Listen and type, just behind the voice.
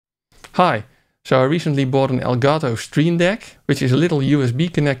Hi, so I recently bought an Elgato Stream Deck, which is a little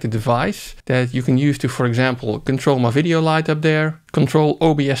USB connected device that you can use to, for example, control my video light up there, control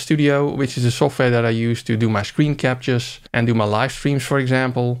OBS Studio, which is the software that I use to do my screen captures and do my live streams, for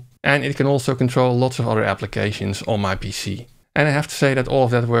example. And it can also control lots of other applications on my PC. And I have to say that all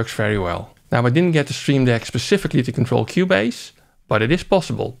of that works very well. Now, I didn't get the Stream Deck specifically to control Cubase, but it is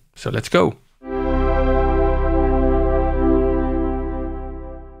possible. So let's go.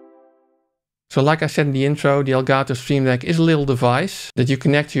 So like I said in the intro, the Elgato Stream Deck is a little device that you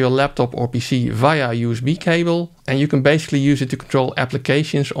connect to your laptop or PC via a USB cable, and you can basically use it to control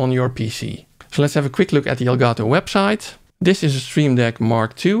applications on your PC. So let's have a quick look at the Elgato website. This is a Stream Deck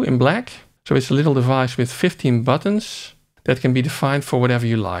Mark II in black. So it's a little device with 15 buttons that can be defined for whatever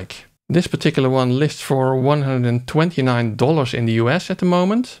you like. This particular one lists for $129 in the US at the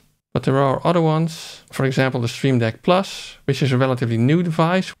moment. But there are other ones, for example the Stream Deck Plus, which is a relatively new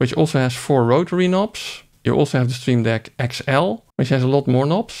device, which also has 4 rotary knobs. You also have the Stream Deck XL, which has a lot more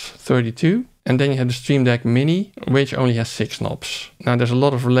knobs, 32. And then you have the Stream Deck Mini, which only has 6 knobs. Now there's a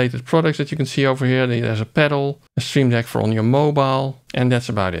lot of related products that you can see over here. There's a pedal, a Stream Deck for on your mobile, and that's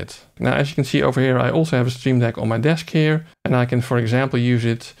about it. Now as you can see over here, I also have a Stream Deck on my desk here, and I can, for example, use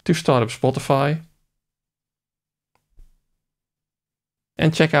it to start up Spotify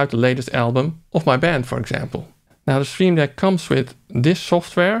and check out the latest album of my band, for example. Now the Stream Deck comes with this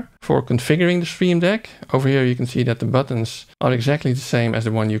software for configuring the Stream Deck. Over here you can see that the buttons are exactly the same as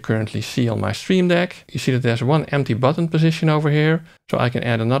the one you currently see on my Stream Deck. You see that there's one empty button position over here. So I can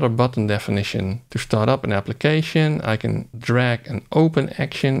add another button definition to start up an application. I can drag an open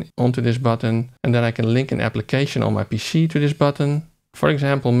action onto this button, and then I can link an application on my PC to this button. For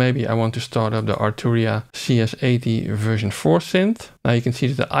example, maybe I want to start up the Arturia CS80 version 4 synth. Now you can see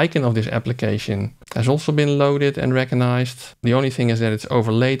that the icon of this application has also been loaded and recognized. The only thing is that it's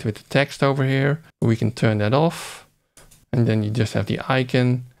overlaid with the text over here. We can turn that off. And then you just have the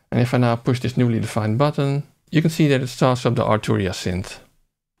icon. And if I now push this newly defined button, you can see that it starts up the Arturia synth.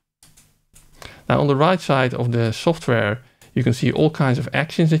 Now on the right side of the software, you can see all kinds of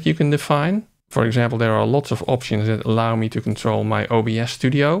actions that you can define. For example, there are lots of options that allow me to control my OBS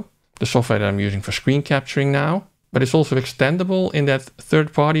Studio, the software that I'm using for screen capturing now. But it's also extendable in that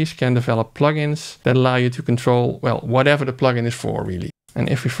third parties can develop plugins that allow you to control, well, whatever the plugin is for, really. And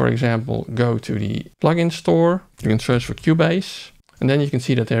if we, for example, go to the plugin store, you can search for Cubase. And then you can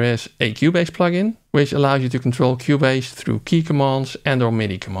see that there is a Cubase plugin, which allows you to control Cubase through key commands and or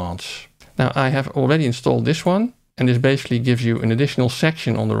MIDI commands. Now, I have already installed this one, and this basically gives you an additional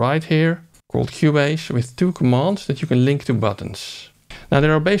section on the right here, called Cubase, with 2 commands that you can link to buttons. Now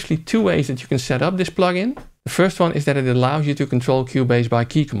there are basically 2 ways that you can set up this plugin. The first one is that it allows you to control Cubase by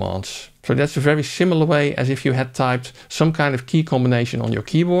key commands. So that's a very similar way as if you had typed some kind of key combination on your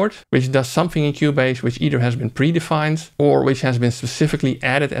keyboard, which does something in Cubase which either has been predefined or which has been specifically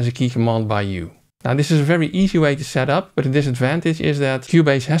added as a key command by you. Now this is a very easy way to set up, but the disadvantage is that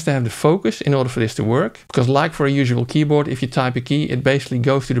Cubase has to have the focus in order for this to work. Because like for a usual keyboard, if you type a key, it basically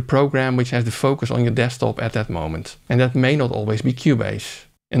goes to the program which has the focus on your desktop at that moment. And that may not always be Cubase.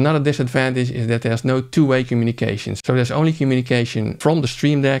 Another disadvantage is that there's no two-way communication. So there's only communication from the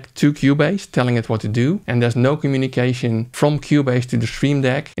Stream Deck to Cubase, telling it what to do. And there's no communication from Cubase to the Stream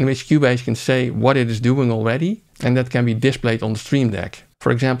Deck, in which Cubase can say what it is doing already. And that can be displayed on the Stream Deck.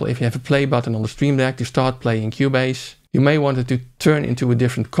 For example, if you have a play button on the Stream Deck to start playing Cubase, you may want it to turn into a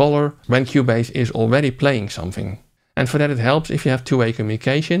different color when Cubase is already playing something. And for that it helps if you have two-way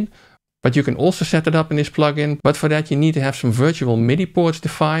communication. But you can also set it up in this plugin, but for that you need to have some virtual MIDI ports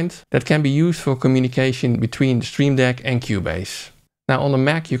defined that can be used for communication between the Stream Deck and Cubase. Now on the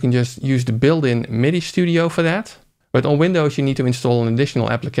Mac you can just use the built-in MIDI Studio for that. But on Windows you need to install an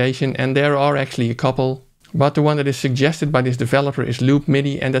additional application, and there are actually a couple. But the one that is suggested by this developer is Loop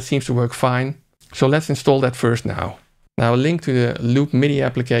MIDI, and that seems to work fine. So let's install that first now. Now a link to the Loop MIDI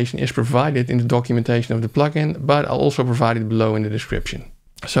application is provided in the documentation of the plugin, but I'll also provide it below in the description.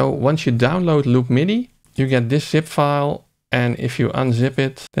 So once you download Loop MIDI, you get this zip file, and if you unzip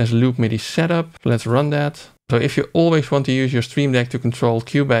it, there's Loop MIDI setup. Let's run that. So if you always want to use your Stream Deck to control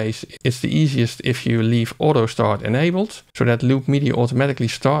Cubase, it's the easiest if you leave Auto Start enabled, so that Loop MIDI automatically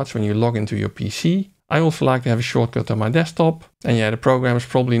starts when you log into your PC. I also like to have a shortcut on my desktop. And yeah, the program is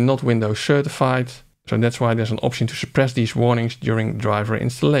probably not Windows certified. So that's why there's an option to suppress these warnings during driver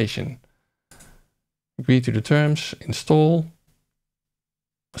installation. Agree to the terms, install.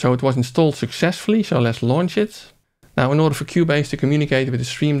 So it was installed successfully, so let's launch it. Now in order for Cubase to communicate with the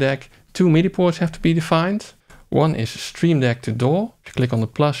Stream Deck, 2 MIDI ports have to be defined. One is Stream Deck to DAW. If you click on the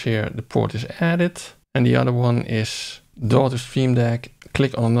plus here, the port is added. And the other one is DAW to Stream Deck,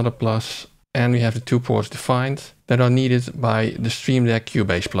 click on another plus, and we have the 2 ports defined that are needed by the Stream Deck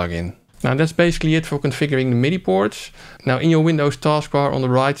Cubase plugin. Now that's basically it for configuring the MIDI ports. Now in your Windows taskbar on the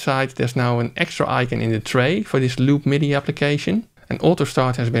right side, there's now an extra icon in the tray for this Loop MIDI application. And Auto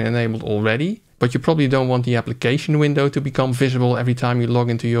Start has been enabled already, but you probably don't want the application window to become visible every time you log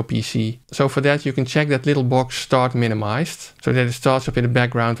into your PC. So for that you can check that little box Start Minimized, so that it starts up in the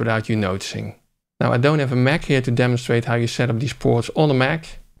background without you noticing. Now I don't have a Mac here to demonstrate how you set up these ports on a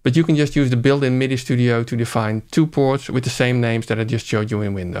Mac, but you can just use the built-in MIDI Studio to define 2 ports with the same names that I just showed you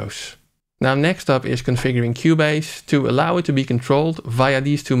in Windows. Now next up is configuring Cubase to allow it to be controlled via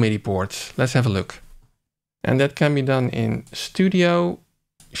these 2 MIDI ports. Let's have a look. And that can be done in Studio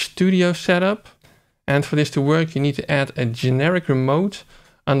Setup. And for this to work, you need to add a generic remote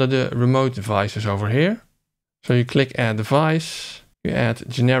under the remote devices over here. So you click Add Device, you add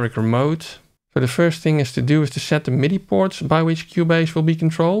Generic Remote. So the first thing is to set the MIDI ports by which Cubase will be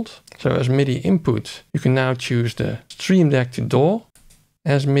controlled. So as MIDI input, you can now choose the Stream Deck to DAW.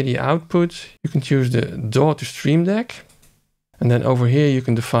 As MIDI output, you can choose the DAW to Stream Deck. And then over here you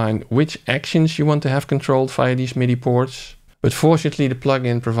can define which actions you want to have controlled via these MIDI ports. But fortunately the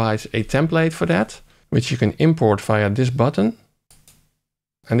plugin provides a template for that, which you can import via this button.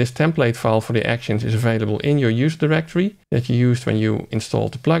 And this template file for the actions is available in your user directory that you used when you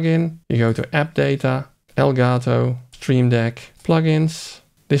installed the plugin. You go to App Data, Elgato, Stream Deck, Plugins.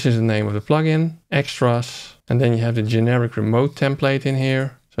 This is the name of the plugin, Extras. And then you have the generic remote template in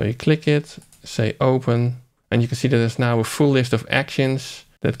here. So you click it, say open, and you can see that there's now a full list of actions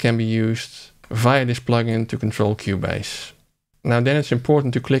that can be used via this plugin to control Cubase. Now then it's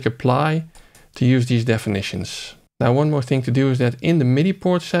important to click apply to use these definitions. Now one more thing to do is that in the MIDI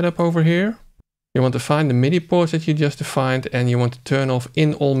port setup over here, you want to find the MIDI ports that you just defined and you want to turn off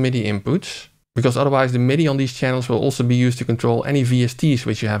in all MIDI inputs, because otherwise the MIDI on these channels will also be used to control any VSTs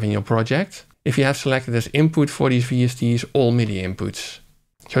which you have in your project, if you have selected as input for these VSTs all MIDI inputs.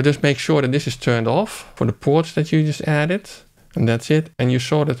 So just make sure that this is turned off for the ports that you just added, and that's it. And you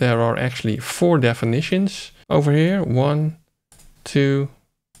saw that there are actually 4 definitions over here, 1, 2,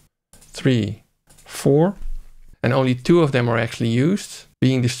 3, 4. And only 2 of them are actually used,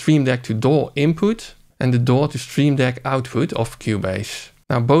 being the Stream Deck to DAW input and the DAW to Stream Deck output of Cubase.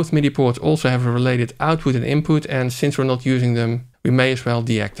 Now both MIDI ports also have a related output and input, and since we're not using them, we may as well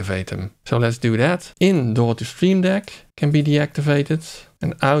deactivate them. So let's do that. In DAW to Stream Deck can be deactivated,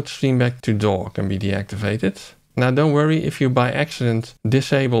 and out Stream Deck to DAW can be deactivated. Now don't worry if you by accident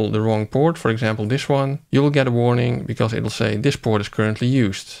disable the wrong port, for example this one, you will get a warning because it will say this port is currently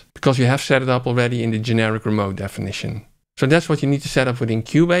used, because you have set it up already in the generic remote definition. So that's what you need to set up within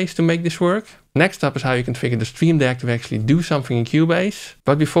Cubase to make this work. Next up is how you configure the Stream Deck to actually do something in Cubase.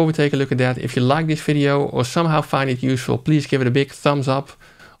 But before we take a look at that, if you like this video or somehow find it useful, please give it a big thumbs up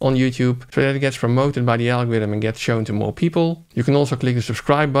on YouTube so that it gets promoted by the algorithm and gets shown to more people. You can also click the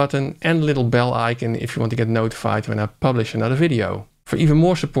subscribe button and the little bell icon if you want to get notified when I publish another video. For even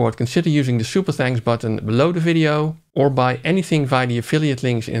more support, consider using the super thanks button below the video, or buy anything via the affiliate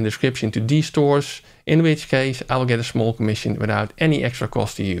links in the description to these stores, in which case I will get a small commission without any extra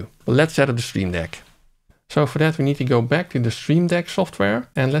cost to you. But let's set up the Stream Deck. So for that we need to go back to the Stream Deck software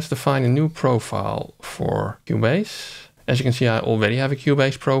and let's define a new profile for Cubase. As you can see, I already have a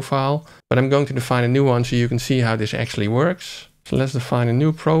Cubase profile, but I'm going to define a new one so you can see how this actually works. So let's define a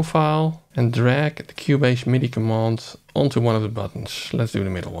new profile and drag the Cubase MIDI command onto one of the buttons. Let's do the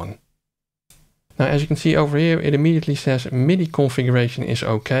middle one. Now, as you can see over here, it immediately says MIDI configuration is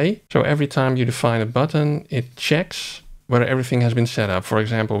okay. So every time you define a button, it checks whether everything has been set up. For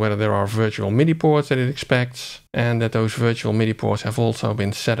example, whether there are virtual MIDI ports that it expects and that those virtual MIDI ports have also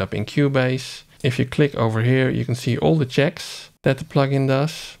been set up in Cubase. If you click over here, you can see all the checks that the plugin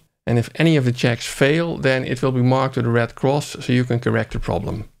does. And if any of the checks fail, then it will be marked with a red cross so you can correct the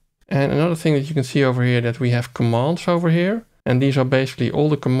problem. And another thing that you can see over here, that we have commands over here. And these are basically all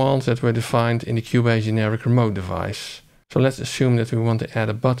the commands that were defined in the Cubase generic remote device. So let's assume that we want to add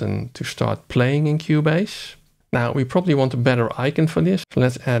a button to start playing in Cubase. Now we probably want a better icon for this. So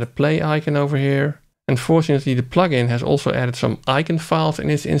let's add a play icon over here. And fortunately the plugin has also added some icon files in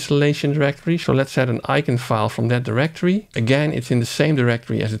its installation directory. So let's add an icon file from that directory. Again, it's in the same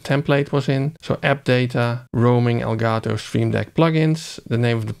directory as the template was in. So app data, roaming, Elgato Stream Deck plugins, the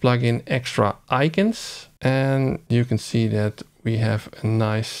name of the plugin, extra icons. And you can see that we have a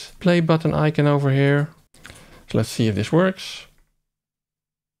nice play button icon over here. So let's see if this works.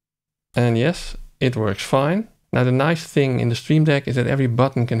 And yes, it works fine. Now the nice thing in the Stream Deck is that every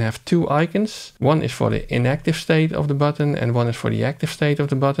button can have two icons. One is for the inactive state of the button and one is for the active state of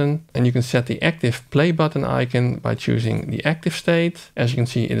the button. And you can set the active play button icon by choosing the active state. As you can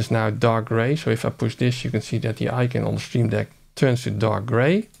see, it is now dark gray. So if I push this, you can see that the icon on the Stream Deck turns to dark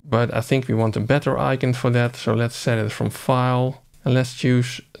gray. But I think we want a better icon for that. So let's set it from File and let's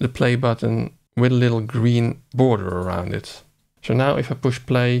choose the play button with a little green border around it. So now if I push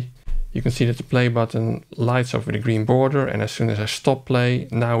play, you can see that the play button lights up with a green border, and as soon as I stop play,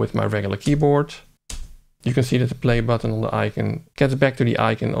 now with my regular keyboard, you can see that the play button on the icon gets back to the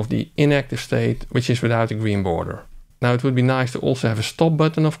icon of the inactive state, which is without a green border. Now it would be nice to also have a stop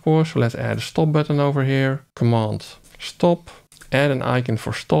button, of course, so let's add a stop button over here. Command stop, add an icon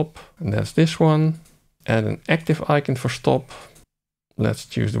for stop, and that's this one. Add an active icon for stop. Let's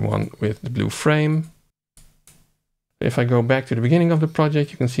choose the one with the blue frame. If I go back to the beginning of the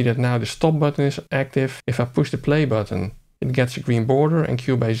project, you can see that now the stop button is active. If I push the play button, it gets a green border and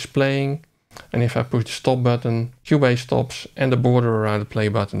Cubase is playing. And if I push the stop button, Cubase stops and the border around the play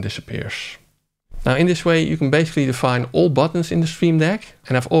button disappears. Now in this way, you can basically define all buttons in the Stream Deck.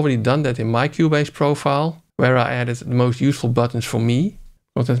 And I've already done that in my Cubase profile, where I added the most useful buttons for me.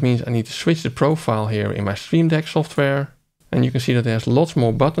 What that means, I need to switch the profile here in my Stream Deck software. And you can see that there's lots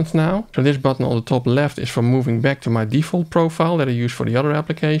more buttons now. So this button on the top left is for moving back to my default profile that I use for the other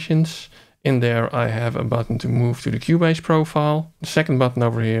applications. In there I have a button to move to the Cubase profile. The second button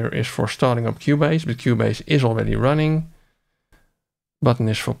over here is for starting up Cubase, but Cubase is already running. Button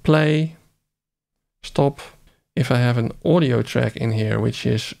is for play, stop. If I have an audio track in here which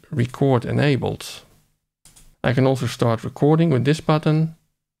is record enabled, I can also start recording with this button.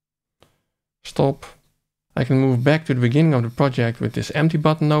 Stop. I can move back to the beginning of the project with this empty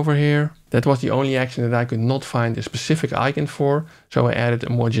button over here. That was the only action that I could not find a specific icon for, so I added a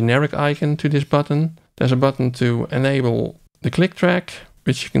more generic icon to this button. There's a button to enable the click track,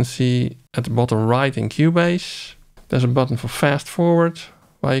 which you can see at the bottom right in Cubase. There's a button for fast forward,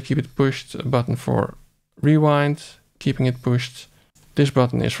 while you keep it pushed, a button for rewind, keeping it pushed. This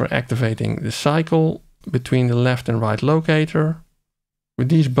button is for activating the cycle between the left and right locator. With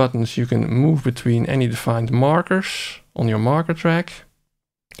these buttons you can move between any defined markers on your marker track.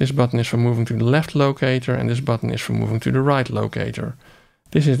 This button is for moving to the left locator and this button is for moving to the right locator.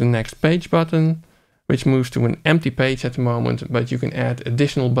 This is the next page button, which moves to an empty page at the moment, but you can add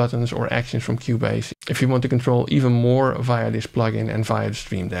additional buttons or actions from Cubase if you want to control even more via this plugin and via the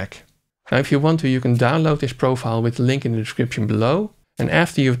Stream Deck. Now if you want to, you can download this profile with the link in the description below. And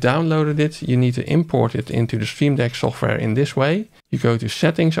after you've downloaded it, you need to import it into the Stream Deck software in this way. You go to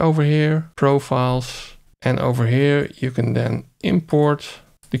Settings over here, Profiles, and over here you can then import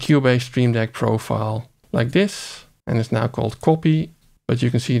the Cubase Stream Deck profile like this. And it's now called Copy, but you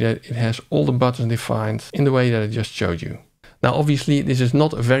can see that it has all the buttons defined in the way that I just showed you. Now obviously this is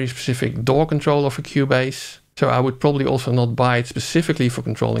not a very specific DAW controller for Cubase, so I would probably also not buy it specifically for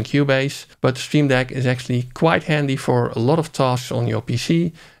controlling Cubase, but the Stream Deck is actually quite handy for a lot of tasks on your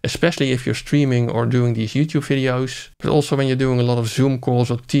PC, especially if you're streaming or doing these YouTube videos, but also when you're doing a lot of Zoom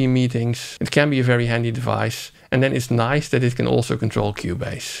calls or team meetings. It can be a very handy device, and then it's nice that it can also control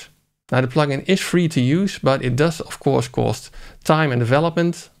Cubase. Now the plugin is free to use, but it does of course cost time and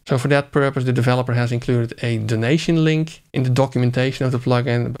development. So for that purpose, the developer has included a donation link in the documentation of the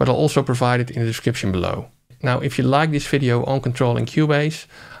plugin, but I'll also provide it in the description below. Now, if you like this video on controlling Cubase,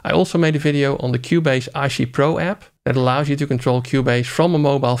 I also made a video on the Cubase IC Pro app that allows you to control Cubase from a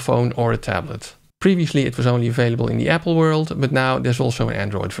mobile phone or a tablet. Previously, it was only available in the Apple world, but now there's also an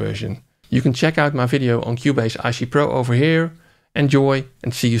Android version. You can check out my video on Cubase IC Pro over here. Enjoy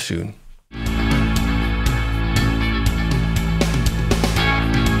and see you soon.